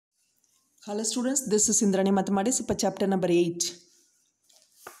Hello students, this is Indrani Mathematics. இப்போ chapter number 8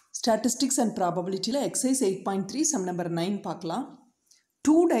 Statistics and Probability exercise 8.3 sum number 9 பார்க்கலாம்.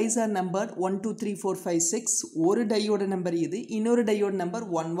 2 dice are numbered 1 2 3 4 5 6. ஒரு டையோட number இது, இன்னொரு டையோட number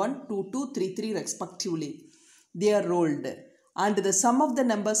 1 1 2 2 3 3 respectively. They are rolled and the sum of the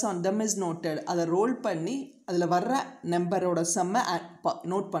numbers on them is noted. அதை role பண்ணி அதில் வர்ற நம்பரோட சம்மை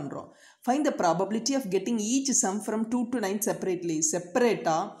நோட் பண்ணுறோம். Find the probability of getting each sum from 2 to 9 separately.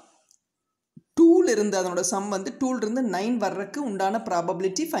 செப்பரேட்டாக 2ல் இருந்து அதனோட சம் வந்து 2ல் இருந்து 9 வர்றதுக்கு உண்டான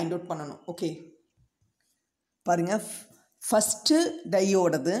ப்ராபபிலிட்டி ஃபைண்ட் அவுட் பண்ணணும். ஓகே பாருங்கள், first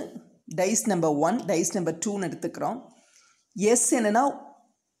டையோடது dies number 1 dies number 2ன்னு எடுத்துக்கிறோம். எஸ் என்னென்னா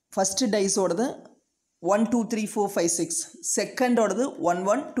ஃபஸ்ட்டு டைஸோடது 1 2 3 4 5 6, செகண்டோடது 1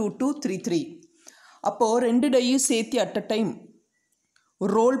 1 2 2 3 3. அப்போது ரெண்டு டையும் சேர்த்து அட் அ டைம்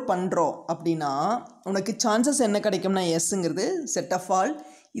ரோல் பண்ணுறோம் அப்படின்னா உனக்கு சான்சஸ் என்ன கிடைக்கும்னா எஸ்ஸுங்கிறது செட் ஆஃப் ஆல்.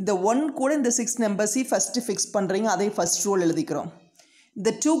 இந்த 1 கூட இந்த 6 நம்பர்ஸையும் ஃபஸ்ட்டு ஃபிக்ஸ் பண்ணுறீங்க, அதை ஃபஸ்ட் ரோல் எழுதிக்கிறோம். இந்த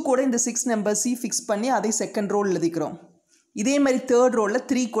 2 கூட இந்த 6 நம்பர்ஸையும் ஃபிக்ஸ் பண்ணி அதை செகண்ட் ரோல் எழுதிக்கிறோம். இதே மாதிரி தேர்ட் ரோலில்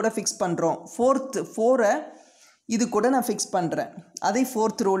 3 கூட ஃபிக்ஸ் பண்ணுறோம். 4ரை இது கூட நான் ஃபிக்ஸ் பண்ணுறேன், அதை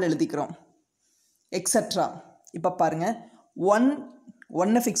ஃபோர்த் ரோல் எழுதிக்கிறோம், எக்ஸட்ரா. இப்போ பாருங்கள்,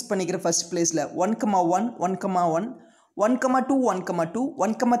 1 ஃபிக்ஸ் பண்ணிக்கிற ஃபஸ்ட் பிளேஸில் 1 1 1 1 1 2 1 2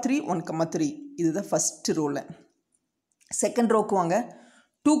 1 3 1 3 இதுதான் ஃபஸ்ட்டு ரோல். செகண்ட் ரோக்கு வாங்க,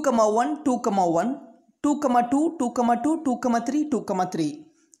 2 1 2 1 2 2 2 2 2 3 2 3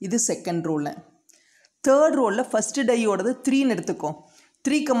 இது செகண்ட் ரோலில். தேர்ட் ரோலில் ஃபஸ்ட்டு டையோடது 3ன்னு எடுத்துக்கோ.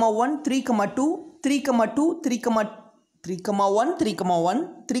 3 1 3 2 3 2 3 3 1 3 1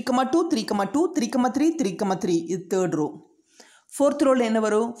 3 2 3 2 3 3 3 3 இது தேர்ட் ரோ. ஃபோர்த் ரோவில் என்ன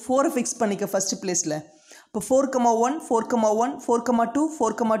வரும்? 4 ஃபிக்ஸ் பண்ணிக்க ஃபஸ்ட்டு பிளேஸில். இப்போ 4 1 4 1 4 2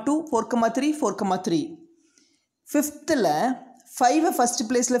 4 2 4 3 4 3. ஃபிஃப்த்தில் 5 ஃபஸ்ட்டு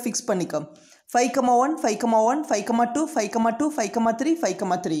பிளேஸில் ஃபிக்ஸ் பண்ணிக்க. 5 1 5 1 5 2 5 2 5 3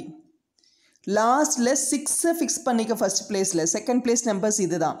 5 3. லாஸ்ட்டில் 6 ஃபிக்ஸ் பண்ணிக்க ஃபஸ்ட் பிளேஸில். செகண்ட் பிளேஸ் நம்பர்ஸ்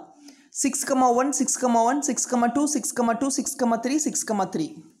இது தான். 6 1 6 1 6 2 6 2 6 3 6 3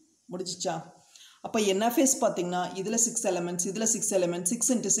 முடிச்சிச்சா? அப்போ என்எஃப்எஸ் பார்த்தீங்கன்னா இதில் 6 எலமெண்ட்ஸ், இதில் 6 எலமெண்ட்ஸ்,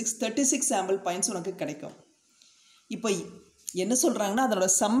 6 × 6 36 சாம்பிள் பாயிண்ட்ஸ் உனக்கு கிடைக்கும். இப்போ என்ன சொல்கிறாங்கன்னா அதனோட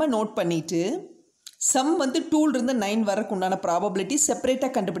சம்மை நோட் பண்ணிவிட்டு சம் வந்து 2ல் இருந்து 9 வரக்கு உண்டான ப்ராபபிலிட்டி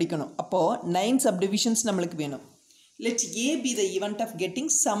செப்பரேட்டாக கண்டுபிடிக்கணும். அப்போது 9 சப்டிவிஷன்ஸ் நம்மளுக்கு வேணும். Let A be the event of getting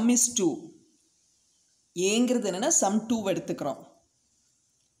some is 2. ஏங்கிறது என்னென்னா சம் 2 எடுத்துக்கிறோம்.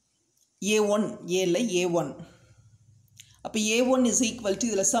 A1 ஏல A1. அப்போ A1 இஸ் ஈக்குவல் டு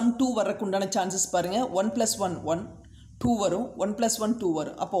இதில் சம் 2 வரக்கு உண்டான சான்சஸ் பாருங்கள். 1 + 1 1 2 வரும், 1 + 1 2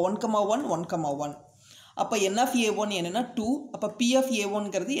 வரும். அப்போ 1 1 1 1. அப்போ n of A1 என்னென்னா 2. அப்போ P of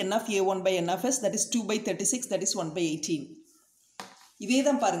A1ங்கிறது n of A1 by n of S, that is 2/36, that is 1/18. இதே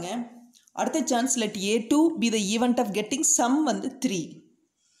தான் பாருங்கள். அடுத்த chance let A2 be the event of getting sum வந்து 3.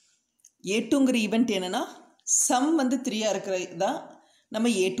 A2ங்கிற ஈவெண்ட் என்னென்னா சம் வந்து 3ஆக இருக்கிறதா நம்ம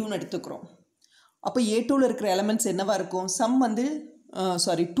A2ன்னு எடுத்துக்கிறோம். அப்போ A2வில் இருக்கிற எலமெண்ட்ஸ் என்னவாக இருக்கும்? சம் வந்து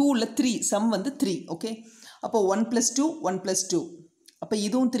 2ல் 3, சம் வந்து 3. ஓகே, அப்போ 1 + 2 1 + 2. அப்போ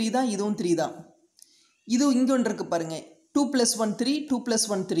இதுவும் 3 தான், இதுவும் 3 தான். இது இங்கே ஒன்று இருக்குது பாருங்கள், 2 + 1 3 2 +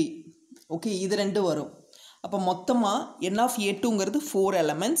 1 3. ஓகே, இது 2 வரும். அப்போ மொத்தமாக n of A2ங்கிறது 4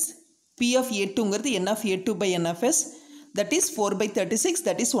 elements, P of A2ங்கிறது n of A2 by n of S, that is 4/36,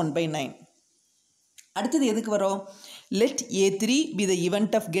 that is 1/9. அடுத்தது எதுக்கு வரும்? let A3 be the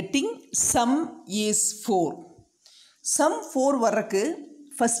event of getting sum is 4. sum 4 வரக்கு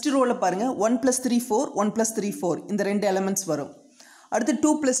ஃபஸ்ட்டு ரோவில் பாருங்கள், 1 + 3 4 1 + 3 4 இந்த 2 எலமெண்ட்ஸ் வரும். அடுத்து 2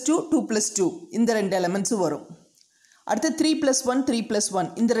 + 2 2 + 2 இந்த 2 எலமெண்ட்ஸும் வரும். அடுத்து 3 + 1 3 + 1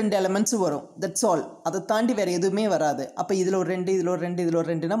 இந்த 2 எலமெண்ட்ஸும் வரும். That's all. அதை தாண்டி வேறு எதுவுமே வராது. அப்போ இதில் ஒரு 2 இதில் ஒரு 2 இதில் ஒரு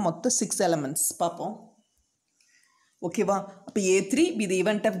 2னா மொத்தம் 6 எலமெண்ட்ஸ் பார்ப்போம். ஓகேவா? அப்போ A3 be the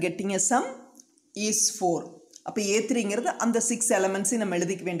event of getting a sum is 4. அப்போ A3ங்கிறது அந்த 6 எலமெண்ட்ஸையும் நம்ம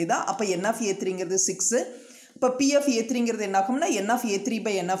எழுதிக்க வேண்டியதா. அப்போ n of A3ங்கிறது 6. இப்போ P of A3ங்கிறது என்ன ஆகும்னா n of A3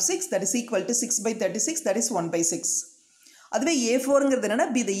 by n of 6, that is equal to 6/36, that is 1/6. அதுவே A4ங்கிறது என்னென்னா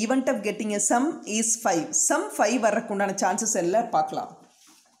be the event of getting a sum is 5. sum 5 வரக்கு உண்டான சான்சஸ் எல்லாம் பார்க்கலாம்.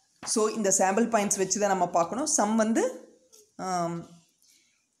 ஸோ இந்த சாம்பிள் பாயிண்ட்ஸ் வச்சு தான் நம்ம பார்க்கணும். சம் வந்து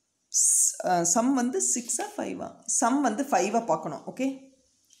 6ஆ 5ஆ? சம் வந்து 5ஆக பார்க்கணும். ஓகே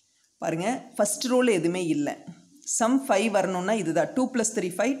பாருங்கள், ஃபஸ்ட் ரோல் எதுவுமே இல்லை. சம் 5 வரணும்னா இதுதான். 2 + 3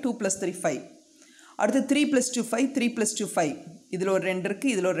 5 2 + 3 5. அடுத்து 3 + 2 5 3 + 2 5 இதில் ஒரு 2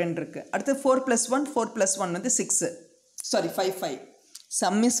 இருக்குது, இதில் ஒரு 2 இருக்குது. அடுத்து 4 + 1 4 + 1 வந்து 6. 5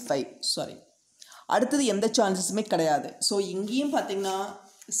 சம் இஸ் 5. அடுத்தது எந்த சான்சஸுமே கிடையாது. ஸோ இங்கேயும் பார்த்தீங்கன்னா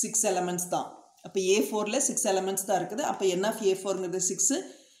 6 எலமெண்ட்ஸ் தான். அப்போ A4ல் 6 எலமெண்ட்ஸ் தான் இருக்குது. அப்போ n of A4ங்கிறது 6,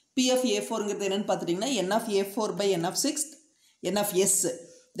 P of A4ங்கிறது என்னன்னு பார்த்துட்டிங்கன்னா n of A4 by n of 6 n of S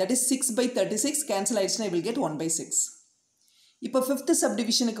that is 6 by 36 cancel ஆயிடுச்சுன்னா I will get 1 by 6. இப்போ 5th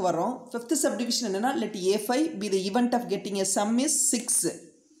subdivisionக்கு வரோம். 5th subdivision என்னன்னா let A5 be the event of getting a sum is 6.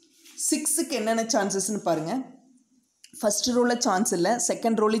 6க்கு என்னென்ன சான்சஸ்ன்னு பாருங்க. First ரோவில் chance இல்லை,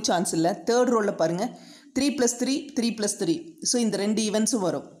 second ரோலையும் chance இல்லை, third ரோவில் பாருங்கள் 3 + 3 3 + 3. So இந்த ரெண்டு ஈவெண்ட்ஸும்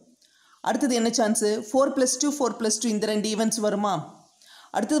வரும். அடுத்தது என்ன சான்ஸு 4 + 2 4 + 2 இந்த ரெண்டு ஈவெண்ட்ஸ் வருமா?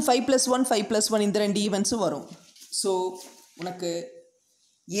 அடுத்தது 5 + 1 5 + 1 இந்த ரெண்டு ஈவெண்ட்ஸும் வரும். ஸோ உனக்கு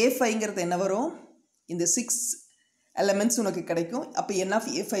A5ங்கிறது என்ன வரும்? இந்த 6 எலமெண்ட்ஸ் உனக்கு கிடைக்கும். அப்போ n of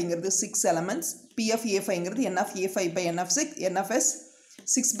A5ங்கிறது 6 elements, P of A5ங்கிறது n of A5 by n of 6 n of S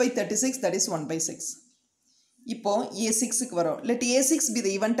 6 by 36 that is 1 by 6. இப்போ A6க்கு வரும். let A6 be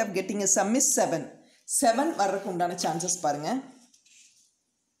the event of getting a sum is 7. 7 வர்றதுக்கு உண்டான சான்சஸ் பாருங்கள்.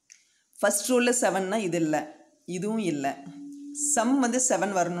 ஃபர்ஸ்ட் ரோவில் 7னா இது இல்லை, இதுவும் இல்லை. சம் வந்து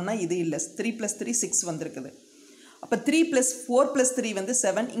 7 வரணும்னா இது இல்லை. 3 + 3 6 வந்திருக்குது. அப்போ 3 + 4 + 3 வந்து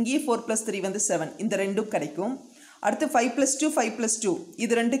 7, இங்கேயே 4 + 3 வந்து 7, இந்த ரெண்டும் கிடைக்கும். அடுத்து 5 + 2 5 + 2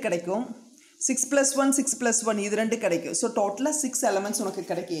 இது ரெண்டு கிடைக்கும். 6 + 1 6 + 1 இது ரெண்டு கிடைக்கும். ஸோ டோட்டலாக 6 எலமெண்ட்ஸ் உனக்கு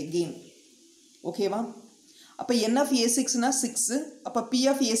கிடைக்கும் எகெயின். ஓகேவா? அப்போ n of A6னா 6, அப்போ P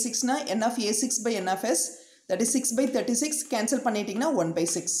of A6னா n of A6 by n of S that is 6 by 36 cancel பண்ணிட்டீங்கன்னா 1 by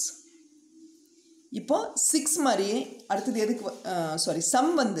 6. இப்போ 6 மாதிரியே அடுத்தது எதுக்கு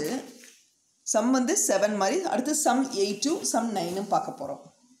சம் வந்து 7 மாதிரி, அடுத்து சம் 8 சம் 9 பார்க்க போகிறோம்.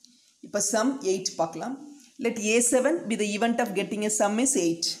 இப்போ சம் 8 பார்க்கலாம். let A7 be the event of getting a sum is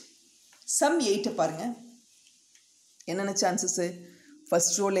 8. Some 8 பாருங்கள். என்னென்ன சான்சஸ்ஸு?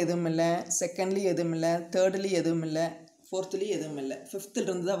 ஃபர்ஸ்ட் ரோல் எதுவும் இல்லை, செகண்ட்லேயும் எதுவும் இல்லை, தேர்ட்லேயும் எதுவும் இல்லை, ஃபோர்த்துலேயும் எதுவும் இல்லை,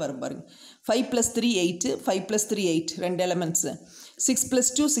 ஃபிஃப்த்துலேருந்து தான் வரும் பாருங்க. 5 + 3 8 5 + 3 8 ரெண்டு எலமெண்ட்ஸு, 6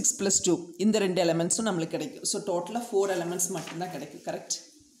 + 2 6 + 2 இந்த ரெண்டு எலமெண்ட்ஸும் நம்மளுக்கு கிடைக்கும். ஸோ டோட்டலாக 4 எலமெண்ட்ஸ் மட்டும்தான் கிடைக்கும். கரெக்ட்?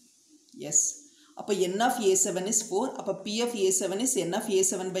 எஸ். அப்போ n of A7 is 4. அப்போ P of A7 is n of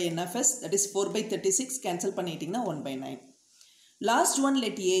A7 by n of S that is 4 by 36 cancel பண்ணிட்டிங்கன்னா 1 by 9. Last one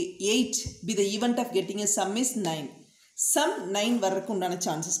let A8 be the event of getting a sum is 9. Some 9 வர்றதுக்கு உண்டான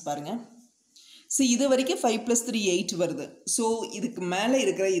chances பாருங்கள். So இது வரைக்கும் 5 + 3 8 வருது. So இதுக்கு மேலே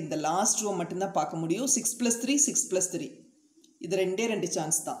இருக்கிற இந்த லாஸ்ட் ரோ மட்டும்தான் பார்க்க முடியும். 6 + 3 6 + 3 இது ரெண்டு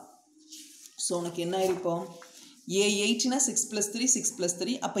சான்ஸ் தான். ஸோ உனக்கு என்ன இருக்கும்? A8னா 6 + 3 6 +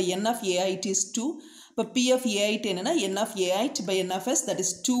 3. அப்போ n of A8 is 2. அப்போ P of A8 என்னன்னா n of A8 by n of S that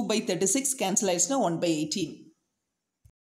is 2 by 36 cancel ஆயிடுச்சுன்னா 1 by 18.